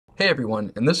Hey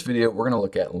everyone, in this video we're going to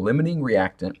look at limiting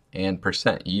reactant and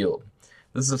percent yield.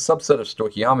 This is a subset of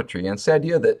stoichiometry, and it's the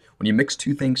idea that when you mix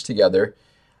two things together,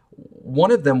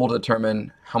 one of them will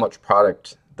determine how much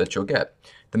product that you'll get.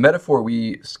 The metaphor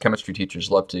we chemistry teachers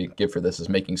love to give for this is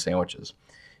making sandwiches.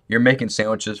 You're making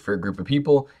sandwiches for a group of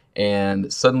people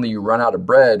and suddenly you run out of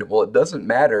bread. Well, it doesn't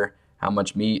matter how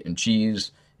much meat and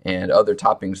cheese and other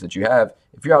toppings that you have.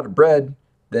 If you're out of bread,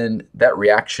 then that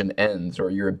reaction ends, or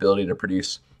your ability to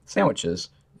produce sandwiches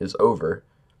is over.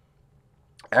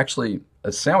 Actually,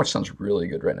 a sandwich sounds really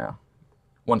good right now.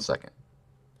 1 second.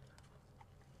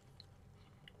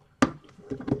 I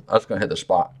was going to hit the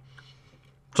spot.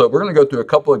 So we're going to go through a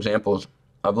couple examples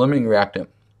of limiting reactant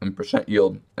and percent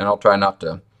yield, and I'll try not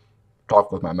to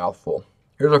talk with my mouth full.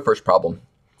 Here's our first problem.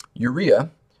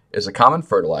 Urea is a common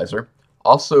fertilizer.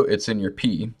 Also, it's in your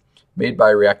pea, made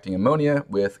by reacting ammonia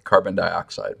with carbon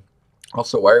dioxide.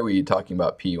 Also, why are we talking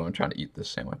about pea when I'm trying to eat this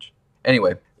sandwich?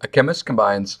 Anyway, a chemist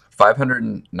combines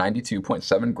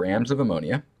 592.7 grams of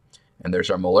ammonia, and there's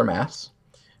our molar mass,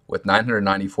 with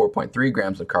 994.3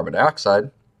 grams of carbon dioxide,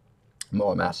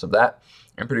 molar mass of that,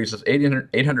 and produces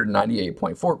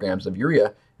 898.4 grams of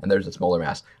urea, and there's its molar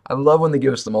mass. I love when they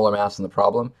give us the molar mass in the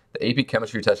problem. The AP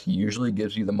chemistry test usually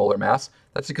gives you the molar mass.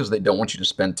 That's because they don't want you to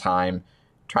spend time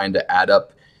trying to add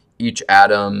up each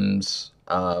atom's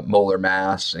molar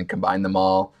mass and combine them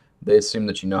all. They assume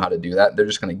that you know how to do that. They're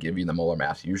just going to give you the molar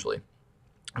mass usually.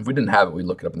 If we didn't have it, we'd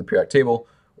look it up in the periodic table,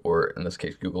 or in this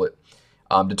case, Google it.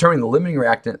 Determining the limiting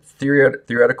reactant,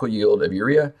 theoretical yield of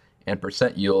urea, and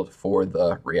percent yield for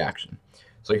the reaction.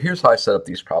 So here's how I set up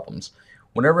these problems.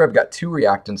 Whenever I've got two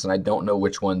reactants and I don't know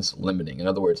which one's limiting, in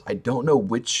other words, I don't know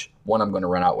which one I'm going to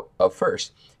run out of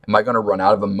first. Am I going to run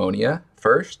out of ammonia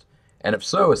first? And if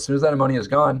so, as soon as that ammonia is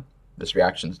gone, this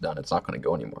reaction's done. It's not going to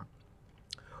go anymore.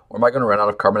 Or am I going to run out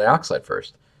of carbon dioxide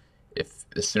first? If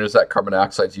as soon as that carbon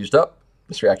dioxide's used up,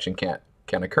 this reaction can't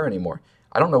occur anymore.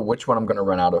 I don't know which one I'm going to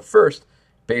run out of first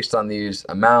based on these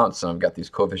amounts, and I've got these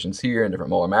coefficients here and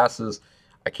different molar masses.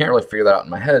 I can't really figure that out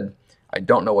in my head. I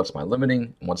don't know what's my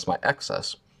limiting and what's my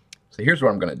excess. So here's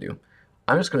what I'm going to do.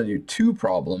 I'm just going to do two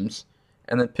problems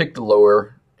and then pick the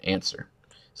lower answer.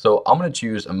 So I'm going to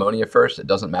choose ammonia first. It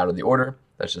doesn't matter the order.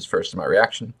 That's just first in my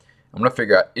reaction. I'm going to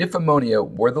figure out if ammonia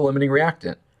were the limiting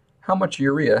reactant, how much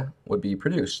urea would be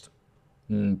produced?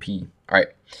 P. All right.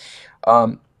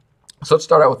 So let's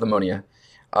start out with ammonia.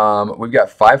 We've got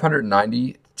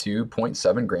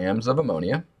 592.7 grams of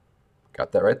ammonia.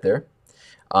 Got that right there.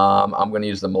 I'm going to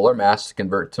use the molar mass to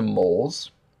convert to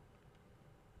moles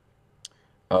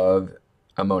of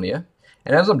ammonia.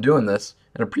 And as I'm doing this,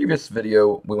 in a previous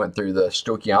video, we went through the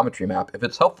stoichiometry map. If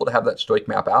it's helpful to have that stoich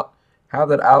map out, have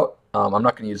that out. I'm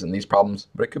not going to use it in these problems,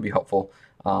 but it could be helpful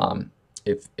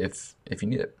if you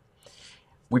need it.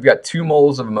 We've got 2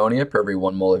 moles of ammonia per every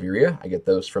 1 mole of urea. I get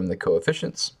those from the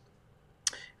coefficients.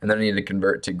 And then I need to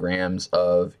convert to grams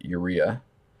of urea.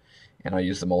 And I'll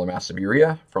use the molar mass of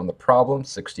urea from the problem,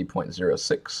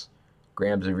 60.06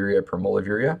 grams of urea per mole of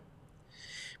urea.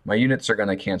 My units are going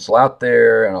to cancel out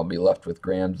there, and I'll be left with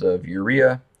grams of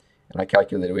urea. And I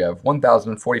calculated we have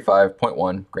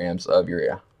 1,045.1 grams of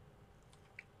urea.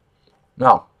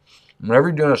 Now, whenever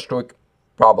you're doing a stoich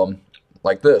problem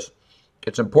like this,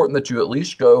 it's important that you at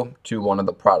least go to one of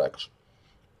the products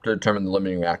to determine the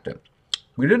limiting reactant.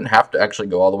 We didn't have to actually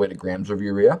go all the way to grams of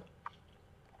urea.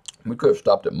 We could have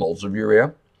stopped at moles of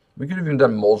urea. We could have even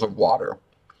done moles of water.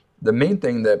 The main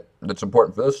thing that's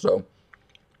important for this, though,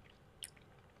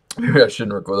 maybe I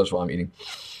shouldn't record this while I'm eating,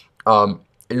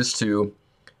 is to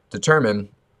determine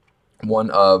one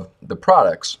of the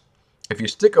products. If you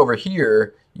stick over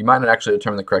here, you might not actually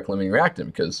determine the correct limiting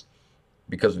reactant because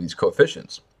of these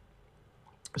coefficients.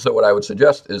 So what I would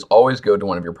suggest is always go to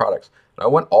one of your products. And I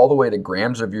went all the way to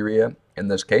grams of urea in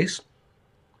this case.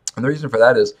 And the reason for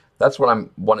that is that's what I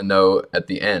want to know at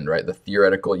the end, right? The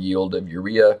theoretical yield of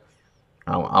urea.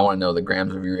 I want to know the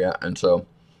grams of urea. And so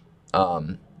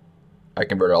I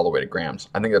convert it all the way to grams.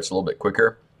 I think that's a little bit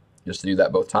quicker just to do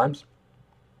that both times.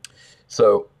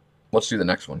 So let's do the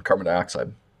next one, carbon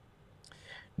dioxide.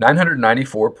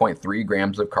 994.3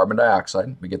 grams of carbon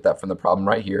dioxide. We get that from the problem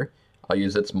right here. I'll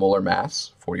use its molar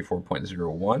mass,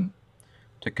 44.01,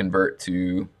 to convert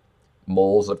to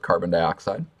moles of carbon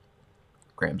dioxide.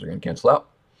 Grams are going to cancel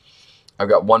out. I've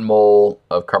got 1 mole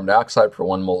of carbon dioxide for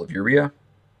 1 mole of urea.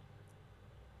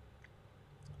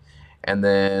 And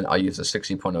then I'll use the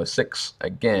 60.06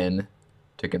 again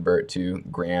to convert to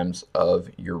grams of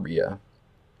urea.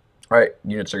 All right,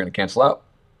 units are going to cancel out.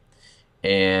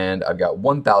 And I've got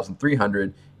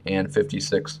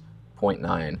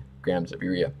 1,356.9 grams of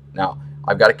urea. Now,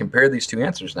 I've got to compare these two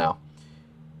answers now.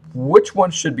 which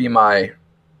one should be my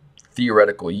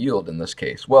theoretical yield in this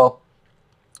case? Well,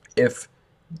 if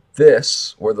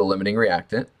this were the limiting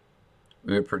reactant,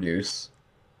 we would produce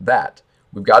that.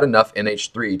 We've got enough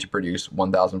NH3 to produce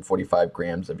 1,045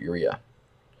 grams of urea.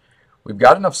 We've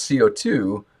got enough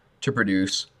CO2 to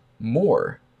produce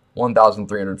more,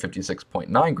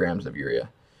 1,356.9 grams of urea.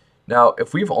 Now,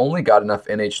 if we've only got enough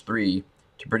NH3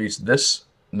 to produce this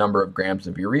number of grams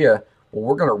of urea, well,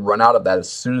 we're going to run out of that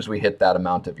as soon as we hit that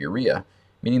amount of urea,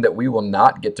 meaning that we will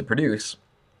not get to produce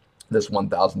this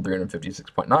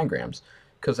 1,356.9 grams,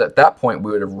 because at that point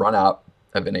we would have run out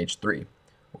of NH3.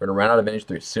 We're going to run out of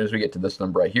NH3 as soon as we get to this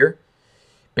number right here.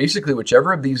 Basically,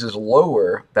 whichever of these is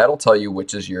lower, that'll tell you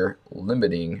which is your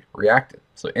limiting reactant.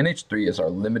 So NH3 is our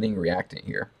limiting reactant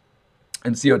here,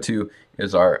 and CO2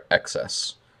 is our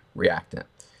excess reactant.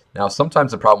 Now,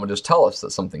 sometimes the problem will just tell us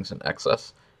that something's in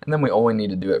excess, and then we only need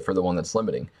to do it for the one that's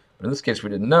limiting. But in this case, we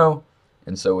didn't know,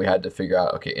 and so we had to figure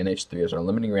out, okay, NH3 is our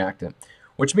limiting reactant,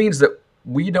 which means that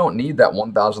we don't need that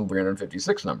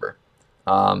 1,356 number.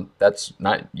 That's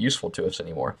not useful to us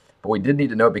anymore. But we did need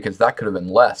to know it because that could have been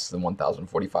less than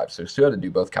 1,045. So we still had to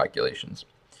do both calculations.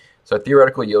 So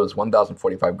theoretical yield is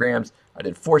 1,045 grams. I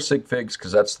did 4 sig figs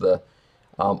because that's the,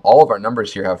 all of our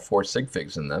numbers here have 4 sig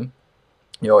figs in them.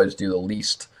 You always do the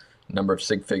least number of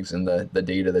sig figs in the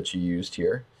data that you used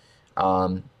here,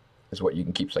 is what you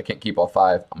can keep. So I can't keep all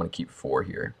 5. I'm going to keep 4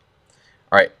 here.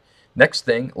 All right, next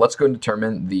thing, let's go and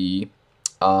determine the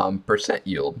percent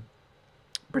yield.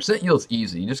 Percent yield is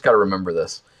easy. You just got to remember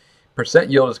this. Percent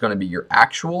yield is going to be your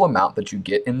actual amount that you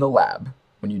get in the lab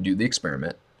when you do the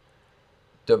experiment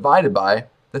divided by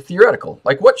the theoretical.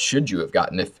 Like, what should you have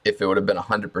gotten if it would have been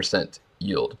 100%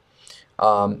 yield?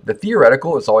 The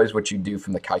theoretical is always what you do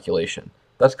from the calculation.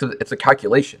 That's because it's a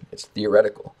calculation. It's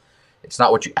theoretical. It's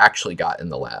not what you actually got in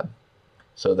the lab.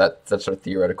 So that's our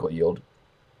theoretical yield.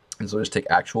 And so we'll just take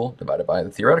actual divided by the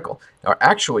theoretical. Now, our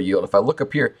actual yield, if I look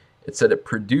up here, it said it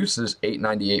produces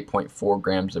 898.4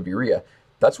 grams of urea.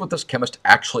 That's what this chemist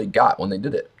actually got when they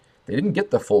did it. They didn't get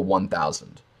the full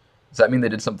 1,000. Does that mean they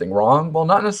did something wrong? Well,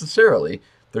 not necessarily.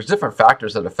 There's different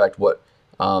factors that affect what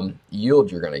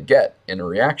yield you're going to get in a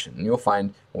reaction. And you'll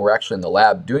find when we're actually in the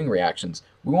lab doing reactions,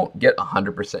 we won't get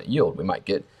 100% yield. We might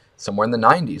get somewhere in the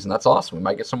 90s, and that's awesome. We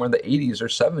might get somewhere in the 80s or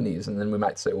 70s, and then we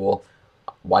might say, well,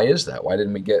 why is that? Why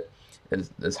didn't we get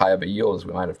as high of a yield as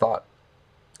we might have thought?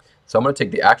 So I'm going to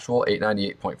take the actual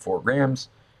 898.4 grams,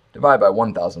 divide by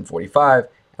 1,045, and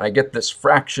I get this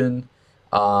fraction,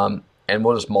 and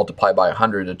we'll just multiply by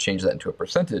 100 to change that into a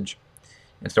percentage.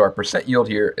 And so our percent yield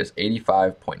here is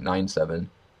 85.97%.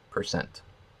 And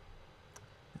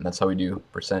that's how we do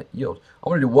percent yield. I'm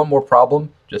going to do one more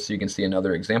problem just so you can see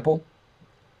another example,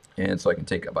 and so I can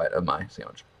take a bite of my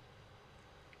sandwich.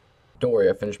 Don't worry,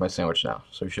 I finished my sandwich now,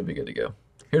 so we should be good to go.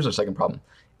 Here's our second problem.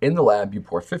 In the lab, you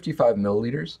pour 55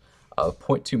 milliliters of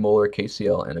 0.2 molar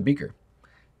KCl in a beaker.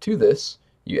 To this,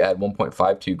 you add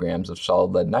 1.52 grams of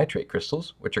solid lead nitrate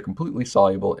crystals, which are completely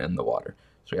soluble in the water.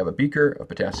 So we have a beaker of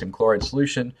potassium chloride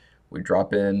solution. We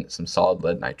drop in some solid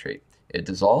lead nitrate. It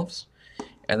dissolves,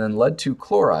 and then lead 2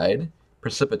 chloride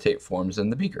precipitate forms in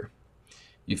the beaker.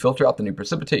 You filter out the new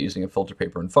precipitate using a filter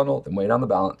paper and funnel, then weigh it on the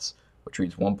balance, which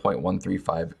reads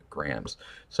 1.135 grams.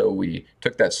 So we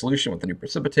took that solution with the new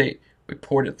precipitate, we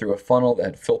poured it through a funnel that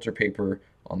had filter paper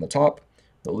on the top.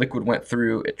 The liquid went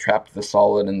through, it trapped the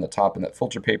solid in the top in that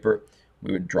filter paper.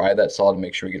 We would dry that solid to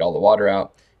make sure we get all the water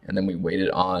out, and then we weighed it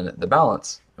on the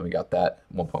balance, and we got that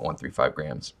 1.135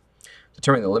 grams.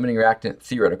 Determine the limiting reactant,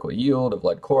 theoretical yield of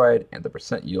lead chloride, and the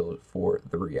percent yield for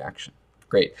the reaction.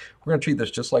 Great. We're going to treat this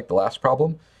just like the last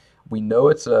problem. We know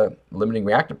it's a limiting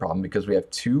reactant problem because we have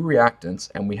 2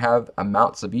 reactants, and we have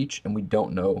amounts of each, and we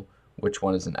don't know which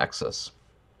one is in excess.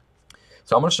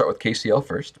 So I'm going to start with KCl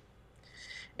first.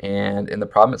 And in the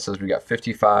problem, it says we got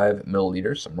 55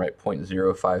 milliliters, so I'm going to write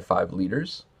 0.055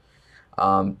 liters.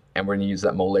 And we're going to use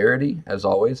that molarity, as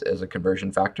always, as a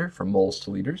conversion factor from moles to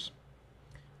liters.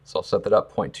 So I'll set that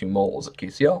up, 0.2 moles of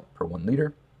KCl per 1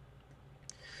 liter,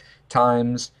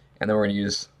 times, and then we're going to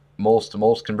use moles to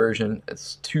moles conversion.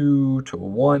 It's 2 to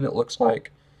 1, it looks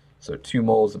like. So 2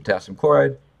 moles of potassium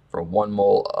chloride for 1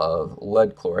 mole of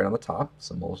lead chloride on the top.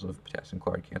 So moles of potassium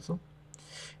chloride cancel.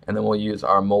 And then we'll use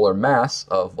our molar mass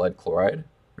of lead chloride,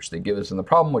 which they give us in the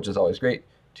problem, which is always great,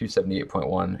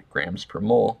 278.1 grams per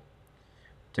mole,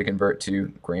 to convert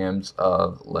to grams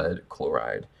of lead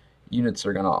chloride. Units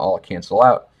are going to all cancel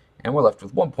out, and we're left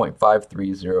with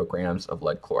 1.530 grams of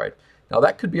lead chloride. Now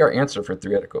that could be our answer for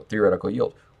theoretical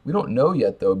yield. We don't know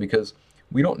yet, though, because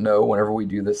we don't know whenever we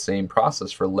do the same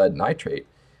process for lead nitrate.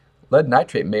 Lead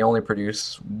nitrate may only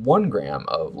produce 1 gram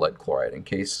of lead chloride in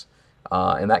case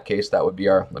In that case, that would be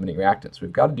our limiting reactant. So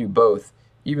we've got to do both,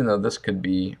 even though this could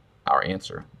be our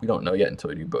answer. We don't know yet until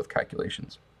we do both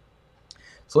calculations.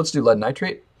 So let's do lead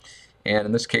nitrate. And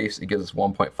in this case, it gives us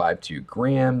 1.52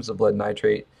 grams of lead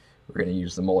nitrate. We're going to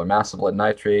use the molar mass of lead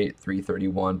nitrate,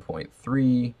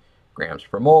 331.3 grams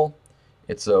per mole.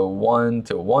 It's a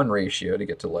 1-to-1 ratio to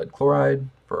get to lead chloride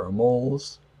for our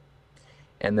moles.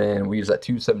 And then we use that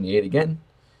 278 again.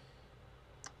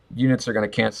 Units are going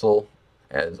to cancel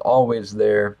as always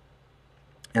there.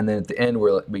 And then at the end,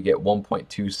 we get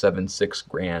 1.276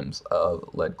 grams of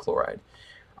lead chloride.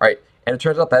 All right, and it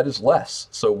turns out that is less.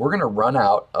 So we're going to run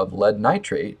out of lead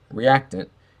nitrate reactant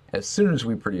as soon as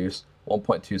we produce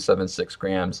 1.276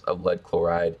 grams of lead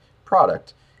chloride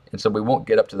product. And so we won't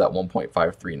get up to that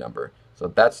 1.53 number. So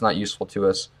that's not useful to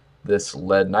us. This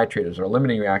lead nitrate is our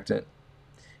limiting reactant,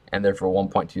 and therefore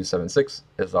 1.276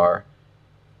 is our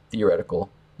theoretical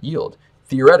yield.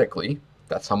 Theoretically,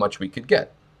 that's how much we could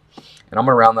get. And I'm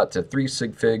going to round that to 3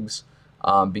 sig figs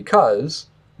because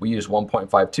we use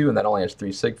 1.52 and that only has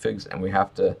 3 sig figs, and we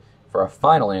have to, for our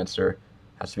final answer,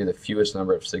 has to be the fewest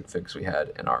number of sig figs we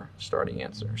had in our starting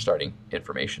answer, starting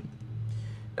information.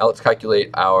 Now let's calculate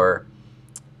our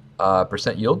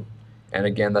percent yield. And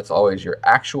again, that's always your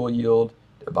actual yield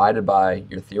divided by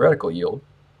your theoretical yield.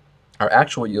 Our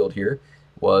actual yield here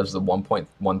was the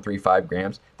 1.135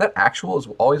 grams. That actual is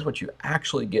always what you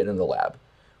actually get in the lab.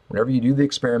 Whenever you do the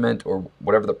experiment or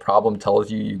whatever the problem tells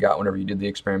you you got whenever you did the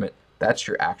experiment, that's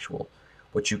your actual.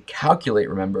 What you calculate,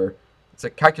 remember,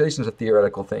 calculation is a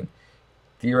theoretical thing.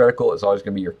 Theoretical is always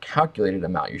going to be your calculated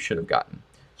amount you should have gotten.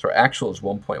 So our actual is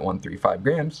 1.135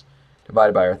 grams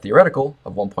divided by our theoretical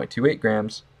of 1.28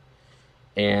 grams,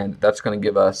 and that's going to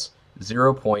give us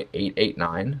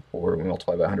 0.889, or we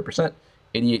multiply by 100%,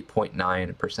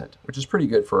 88.9%, which is pretty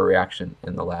good for a reaction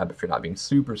in the lab if you're not being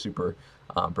super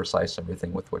precise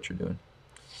everything with what you're doing.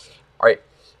 All right,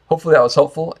 hopefully that was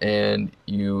helpful, and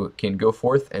you can go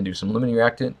forth and do some limiting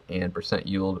reactant and percent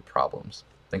yield problems.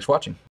 Thanks for watching.